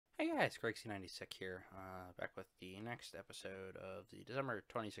Hey guys, Greg96 here, back with the next episode of the December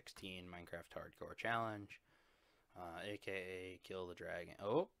 2016 Minecraft Hardcore Challenge, aka Kill the Dragon.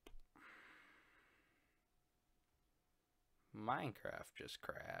 Oh! Minecraft just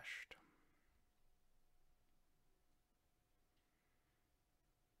crashed.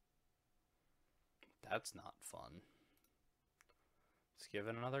 That's not fun. Let's give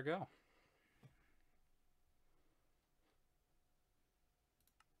it another go.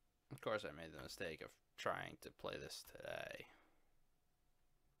 Of course, I made the mistake of trying to play this today.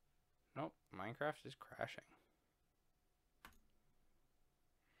 Nope, Minecraft is crashing.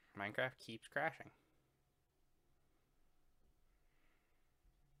 Minecraft keeps crashing.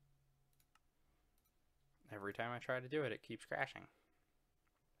 Every time I try to do it, it keeps crashing.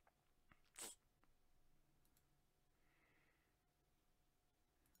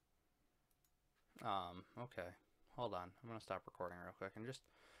 Okay. Hold on. I'm gonna stop recording real quick and I'm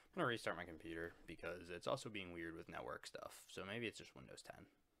gonna restart my computer because it's also being weird with network stuff. So maybe it's just Windows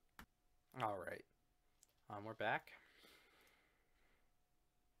 10. Alright. We're back.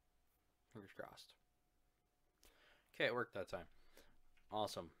 Fingers crossed. Okay, it worked that time.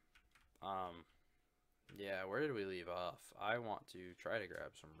 Awesome. Yeah, where did we leave off? I want to try to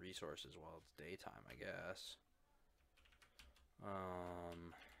grab some resources while it's daytime, I guess.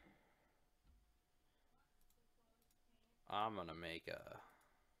 I'm gonna make a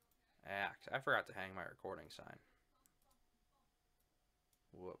axe. I forgot to hang my recording sign.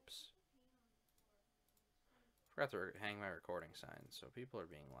 Whoops. Forgot to hang my recording sign, so people are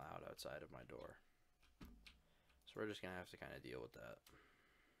being loud outside of my door. So we're just gonna have to kind of deal with that.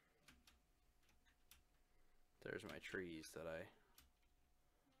 There's my trees that I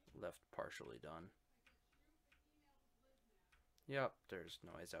left partially done. Yep, there's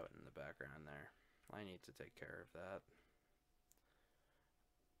noise out in the background there. I need to take care of that.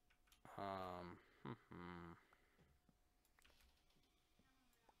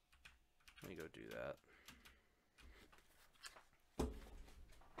 Let me go do that.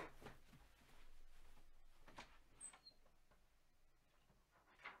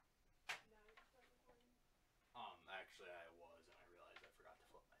 Actually I was, and I realized I forgot to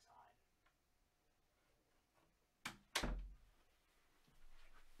flip my sign.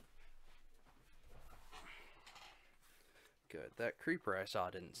 Good. That creeper I saw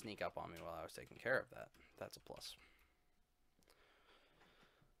didn't sneak up on me while I was taking care of that. That's a plus.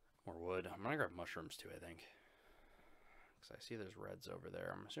 More wood. I'm gonna grab mushrooms too, I think. Because I see there's reds over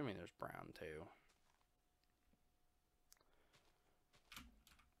there. I'm assuming there's brown too.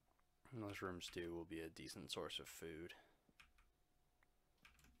 Mushroom stew will be a decent source of food.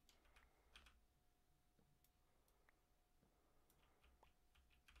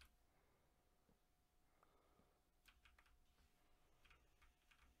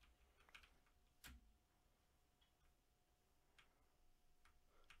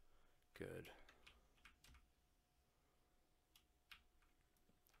 Good.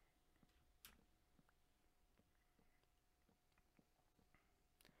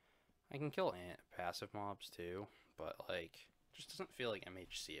 I can kill passive mobs too, but like, just doesn't feel like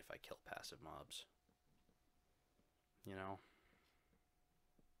MHC if I kill passive mobs. You know?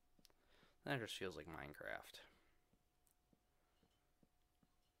 That just feels like Minecraft.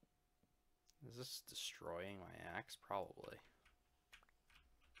 Is this destroying my axe? Probably.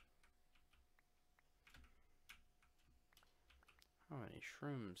 How many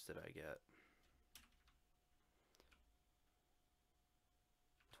shrooms did I get?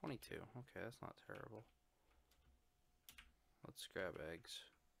 22. Okay, that's not terrible. Let's grab eggs.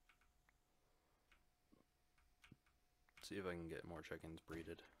 See if I can get more chickens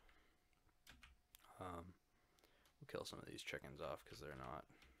breeded. We'll kill some of these chickens off because they're not.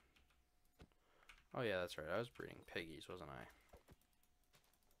 Oh yeah, that's right. I was breeding piggies, wasn't I?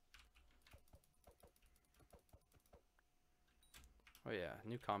 Oh yeah,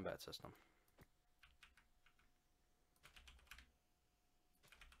 new combat system.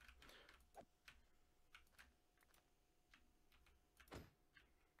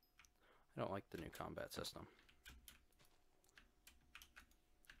 I don't like the new combat system.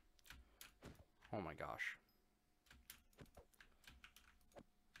 Oh my gosh.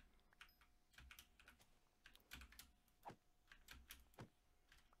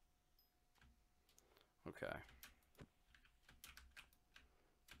 Okay.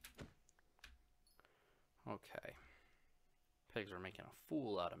 Okay. Pigs are making a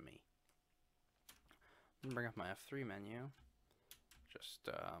fool out of me. I'm gonna bring up my F3 menu. Just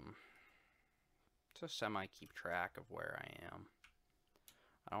to semi keep track of where I am.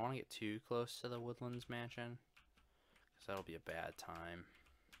 I don't want to get too close to the Woodlands mansion, because that'll be a bad time.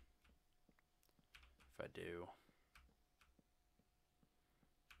 do.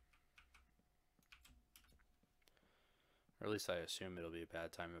 Or at least I assume it'll be a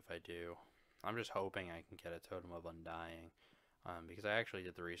bad time if I do. I'm just hoping I can get a Totem of Undying. Because I actually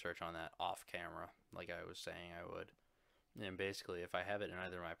did the research on that off camera, like I was saying I would. And basically, if I have it in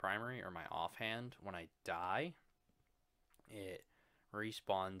either my primary or my offhand, when I die, it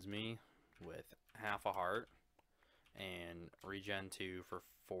respawns me with half a heart and regen 2 for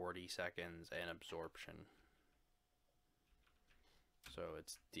 40 seconds and absorption. So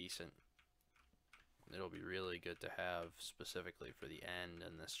it's decent. It'll be really good to have specifically for the end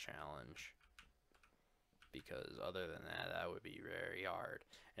in this challenge. Because other than that, that would be very hard.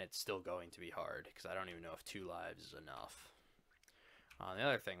 And it's still going to be hard, because I don't even know if 2 lives is enough. The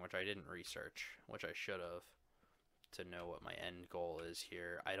other thing, which I didn't research, which I should have, to know what my end goal is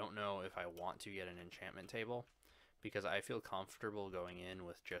here. I don't know if I want to get an enchantment table, because I feel comfortable going in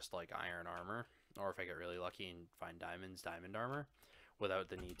with just like iron armor, or if I get really lucky and find diamonds, diamond armor, without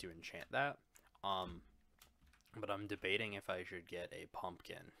the need to enchant that. But I'm debating if I should get a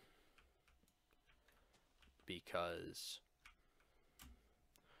pumpkin, because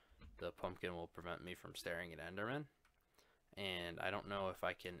the pumpkin will prevent me from staring at Enderman, and I don't know if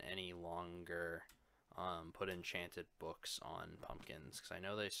I can any longer put enchanted books on pumpkins, because I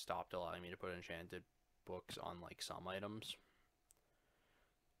know they stopped allowing me to put enchanted books on like some items.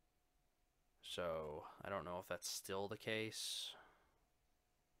 So I don't know if that's still the case.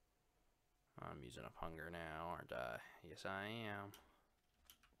 I'm using up hunger now, aren't I? Yes, I am.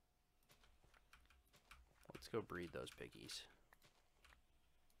 Let's go breed those piggies.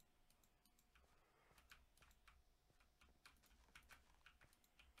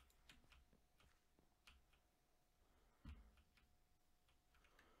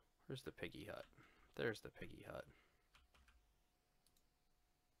 Where's the piggy hut? There's the piggy hut.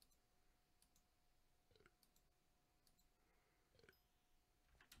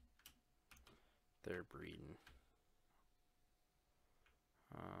 They're breeding.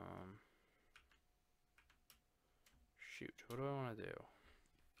 Shoot, what do I want to do?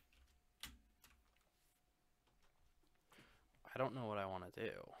 I don't know what I want to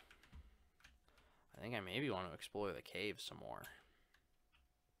do. I think I maybe want to explore the cave some more.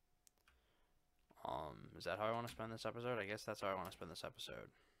 Is that how I want to spend this episode? I guess that's how I want to spend this episode.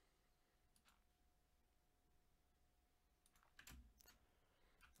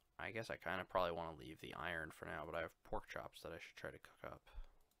 I guess I kind of probably want to leave the iron for now, but I have pork chops that I should try to cook up.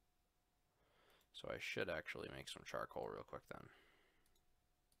 So I should actually make some charcoal real quick then.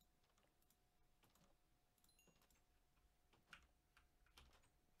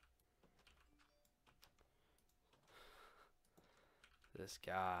 This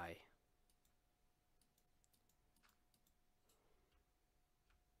guy.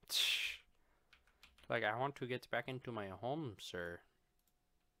 Like, I want to get back into my home, sir.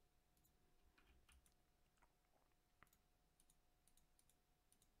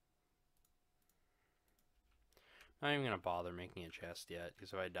 I'm not even going to bother making a chest yet,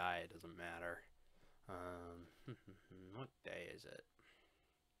 because if I die, it doesn't matter. What day is it?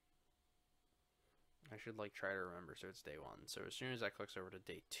 I should, like, try to remember, so it's day 1. So as soon as that clicks over to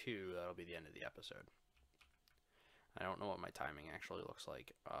day 2, that'll be the end of the episode. I don't know what my timing actually looks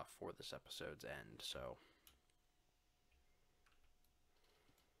like for this episode's end, so...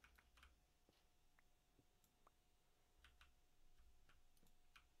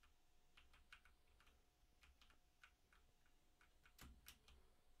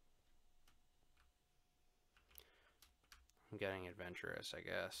 I'm getting adventurous, I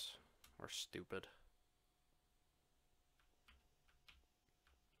guess. Or stupid.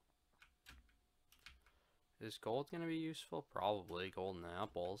 Is gold going to be useful? Probably. Golden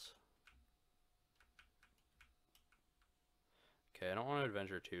apples. Okay, I don't want to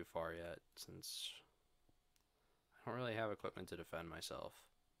adventure too far yet, since I don't really have equipment to defend myself.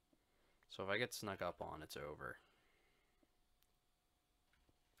 So if I get snuck up on, it's over.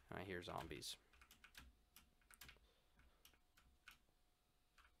 And I hear zombies.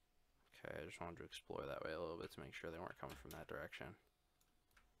 Okay, I just wanted to explore that way a little bit to make sure they weren't coming from that direction.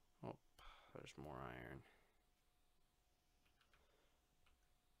 Oh, there's more iron.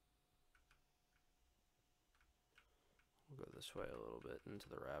 We'll go this way a little bit into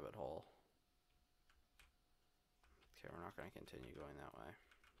the rabbit hole. Okay, we're not going to continue going that way.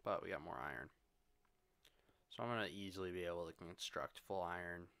 But we got more iron. So I'm going to easily be able to construct full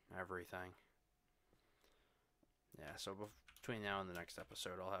iron everything. Yeah, so between now and the next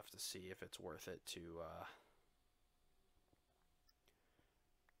episode, I'll have to see if it's worth it to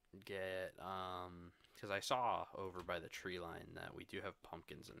get, because I saw over by the tree line that we do have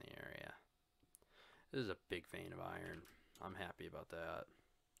pumpkins in the area. This is a big vein of iron. I'm happy about that.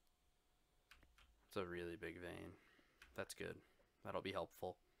 It's a really big vein. That's good. That'll be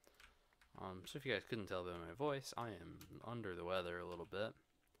helpful. So if you guys couldn't tell by my voice, I am under the weather a little bit.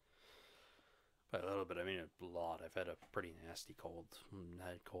 By a little bit, I mean a lot. I've had a pretty nasty cold. I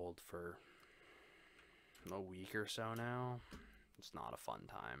had cold for a week or so now. It's not a fun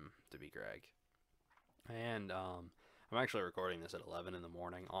time to be Greg. And I'm actually recording this at 11 in the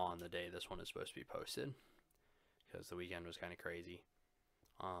morning on the day this one is supposed to be posted, because the weekend was kind of crazy.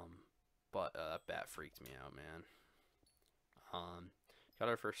 But that bat freaked me out, man. Got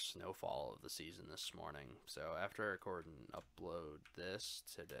our first snowfall of the season this morning. So after I record and upload this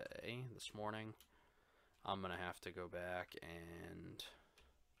this morning, I'm gonna have to go back and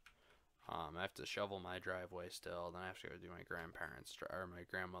I have to shovel my driveway still. Then I have to go do my grandparents' or my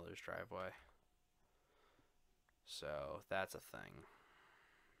grandmother's driveway. So that's a thing.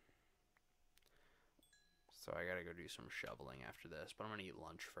 So I gotta go do some shoveling after this, but I'm gonna eat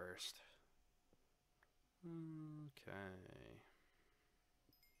lunch first. Okay.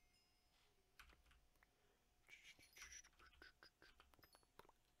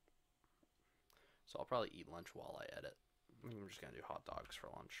 So I'll probably eat lunch while I edit. I'm just gonna do hot dogs for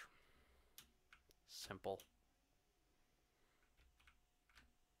lunch. Simple.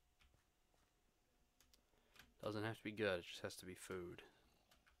 Doesn't have to be good, it just has to be food.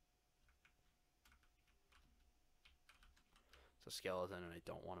 It's a skeleton and I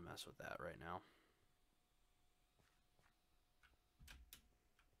don't want to mess with that right now.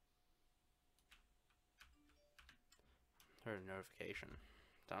 Heard a notification.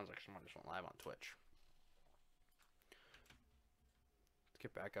 Sounds like someone just went live on Twitch. Let's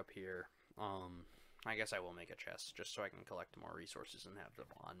get back up here. I guess I will make a chest just so I can collect more resources and have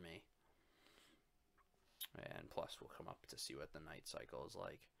them on me. And plus we'll come up to see what the night cycle is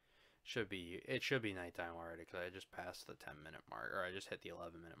like. It should be nighttime already because I just passed the 10-minute mark, or I just hit the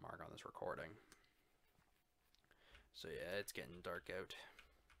 11-minute mark on this recording. So yeah, it's getting dark out.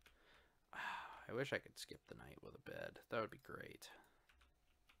 I wish I could skip the night with a bed. That would be great.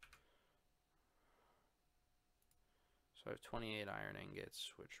 So I have 28 iron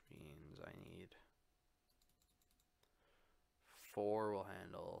ingots, which means I need 4 will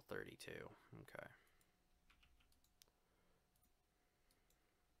handle 32. Okay.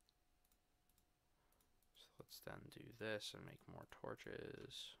 So let's then do this and make more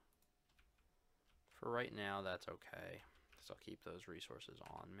torches. For right now, that's okay, because I'll keep those resources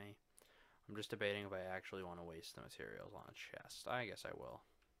on me. I'm just debating if I actually want to waste the materials on a chest. I guess I will.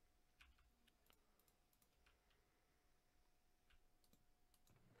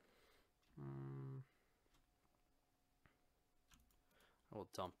 I will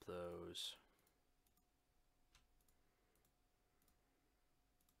dump those.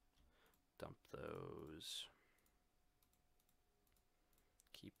 Dump those.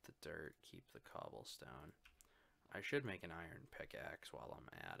 Keep the dirt, keep the cobblestone. I should make an iron pickaxe while I'm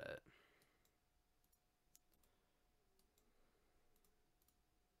at it.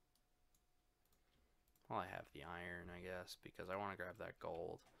 Well, I have the iron, I guess, because I want to grab that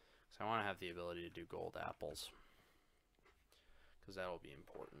gold. So I want to have the ability to do gold apples, because that will be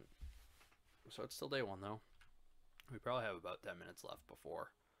important. So it's still day 1, though. We probably have about 10 minutes left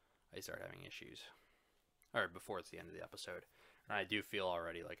before I start having issues. Or before it's the end of the episode. And I do feel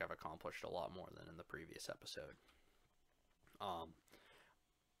already like I've accomplished a lot more than in the previous episode.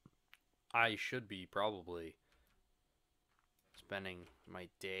 I should be probably spending my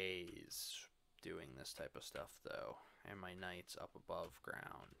days doing this type of stuff, though, and my nights up above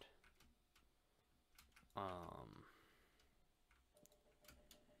ground.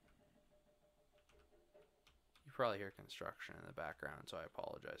 You probably hear construction in the background, so I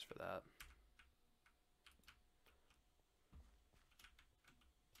apologize for that.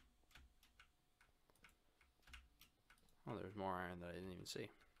 Oh, there's more iron that I didn't even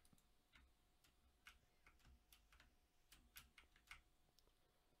see.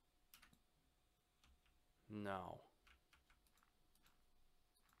 No.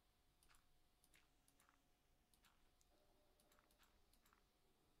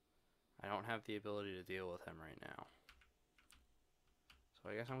 I don't have the ability to deal with him right now. So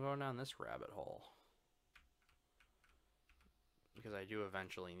I guess I'm going down this rabbit hole. Because I do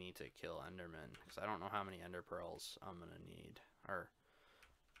eventually need to kill Enderman. Because I don't know how many Ender Pearls I'm going to need. Or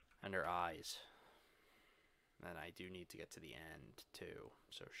Ender Eyes. And I do need to get to the end, too.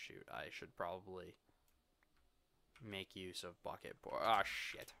 So shoot, I should probably make use of bucket board. Ah,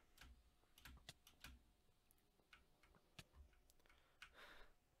 shit.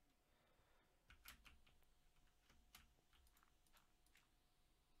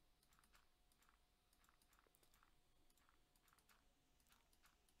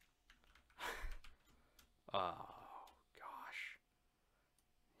 Oh, gosh.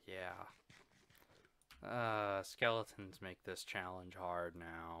 Yeah. Skeletons make this challenge hard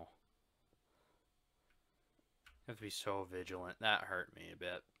now. You have to be so vigilant. That hurt me a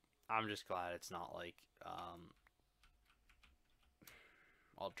bit. I'm just glad it's not like,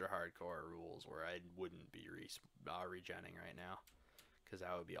 ultra hardcore rules where I wouldn't be regenning right now. Because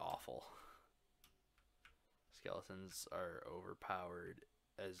that would be awful. Skeletons are overpowered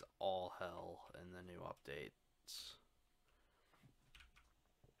as all hell in the new updates.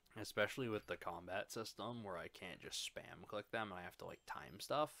 Especially with the combat system where I can't just spam click them and I have to like time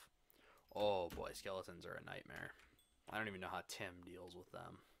stuff. Oh boy, skeletons are a nightmare. I don't even know how Tim deals with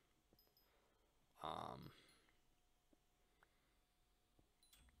them.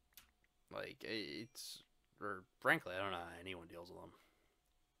 Like or frankly, I don't know how anyone deals with them.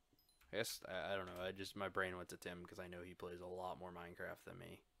 I guess I don't know. My brain went to Tim because I know he plays a lot more Minecraft than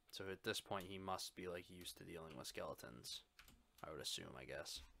me. So at this point, he must be like used to dealing with skeletons. I would assume, I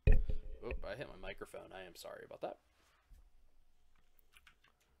guess. Oop, I hit my microphone. I am sorry about that.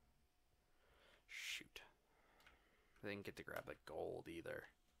 Shoot. I didn't get to grab the gold either.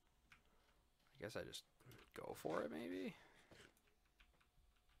 I guess I just go for it, maybe?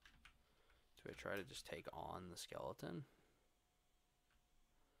 Do I try to just take on the skeleton?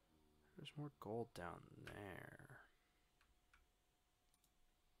 There's more gold down there.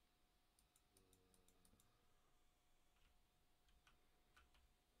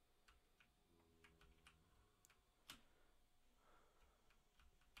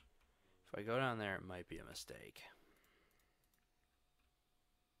 If I go down there, it might be a mistake.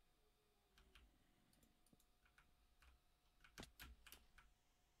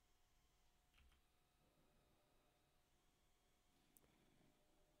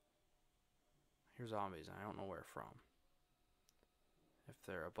 Here's zombies, and I don't know where from. If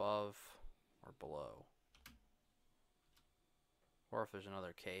they're above or below. Or if there's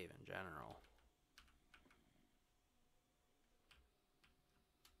another cave in general.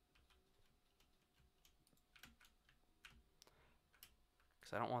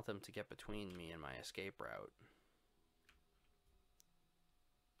 Because I don't want them to get between me and my escape route.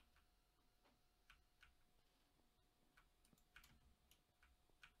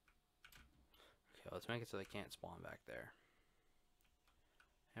 Okay, let's make it so they can't spawn back there.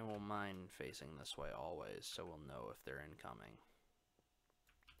 And we'll mine facing this way always, so we'll know if they're incoming.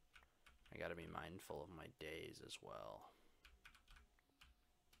 I gotta be mindful of my days as well.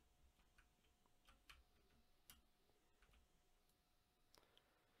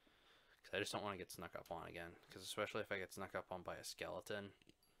 Because I just don't want to get snuck up on again. Because especially if I get snuck up on by a skeleton.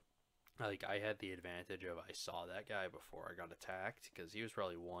 Like, I had the advantage of I saw that guy before I got attacked. Because he was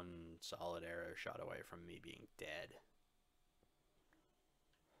probably one solid arrow shot away from me being dead.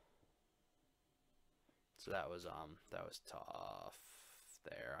 So that was tough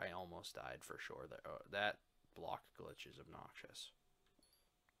there. I almost died for sure there. Oh, that block glitch is obnoxious.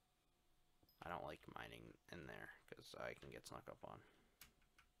 I don't like mining in there because I can get snuck up on.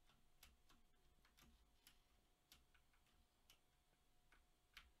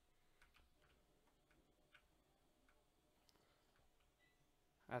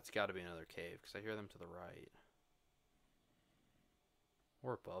 That's got to be another cave because I hear them to the right.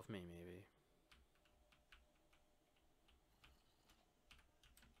 Or above me, maybe.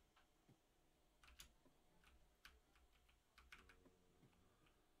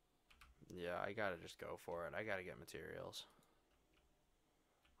 Yeah, I gotta just go for it. I gotta get materials.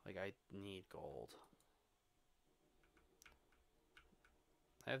 Like, I need gold.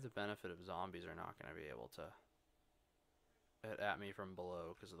 I have the benefit of zombies are not gonna be able to hit at me from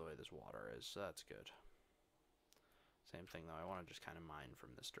below because of the way this water is, so that's good. Same thing though, I want to just kind of mine from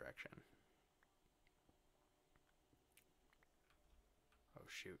this direction. Oh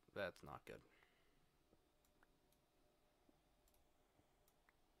shoot, that's not good.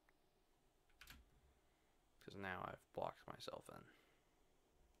 Because now I've blocked myself in.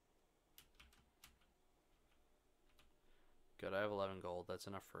 Good, I have 11 gold. That's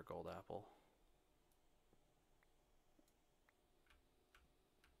enough for a gold apple.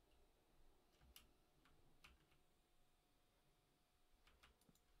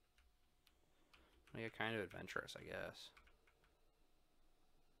 I get kind of adventurous, I guess.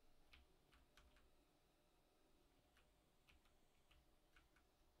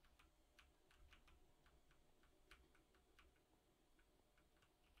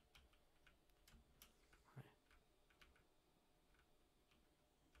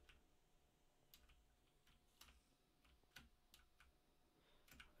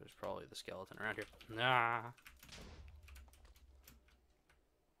 There's probably the skeleton around here. Nah.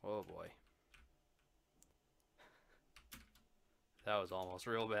 Oh boy. That was almost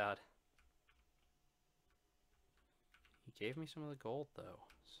real bad. He gave me some of the gold, though,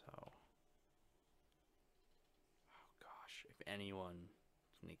 so... Oh, gosh. If anyone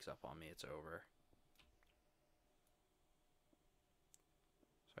sneaks up on me, it's over.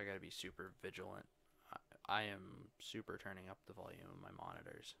 So I gotta be super vigilant. I am super turning up the volume of my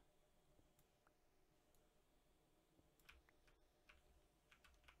monitors.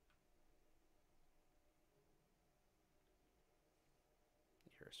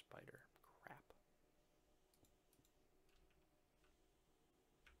 You're a spider. Crap.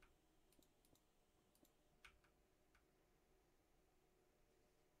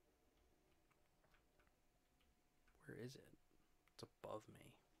 Where is it? It's above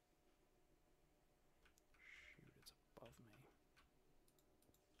me. Shoot, it's above me.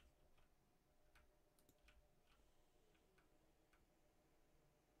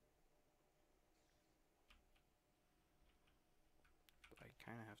 But I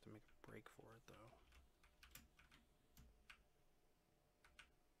kind of have to make a break for it, though.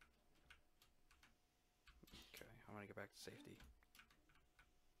 Okay, I'm gonna get back to safety.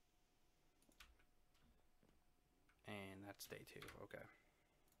 And that's day 2, okay.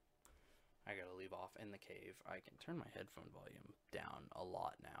 I gotta leave off in the cave. I can turn my headphone volume down a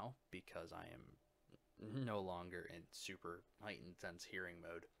lot now because I am no longer in super heightened sense hearing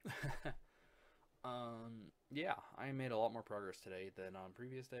mode. Yeah, I made a lot more progress today than on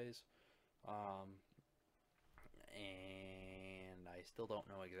previous days. And I still don't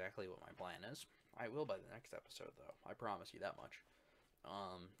know exactly what my plan is. I will by the next episode, though. I promise you that much.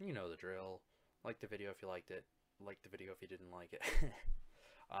 You know the drill. Like the video if you liked it. Like the video if you didn't like it.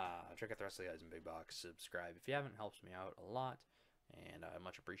 Check out the rest of the guys in Big Box. Subscribe if you haven't. Helps me out a lot. And I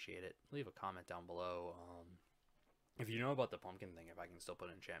much appreciate it. Leave a comment down below. If you know about the pumpkin thing, if I can still put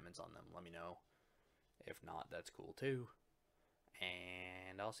enchantments on them, let me know. If not, that's cool too.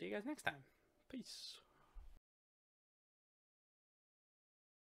 And I'll see you guys next time. Peace.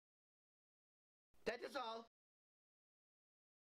 That is all.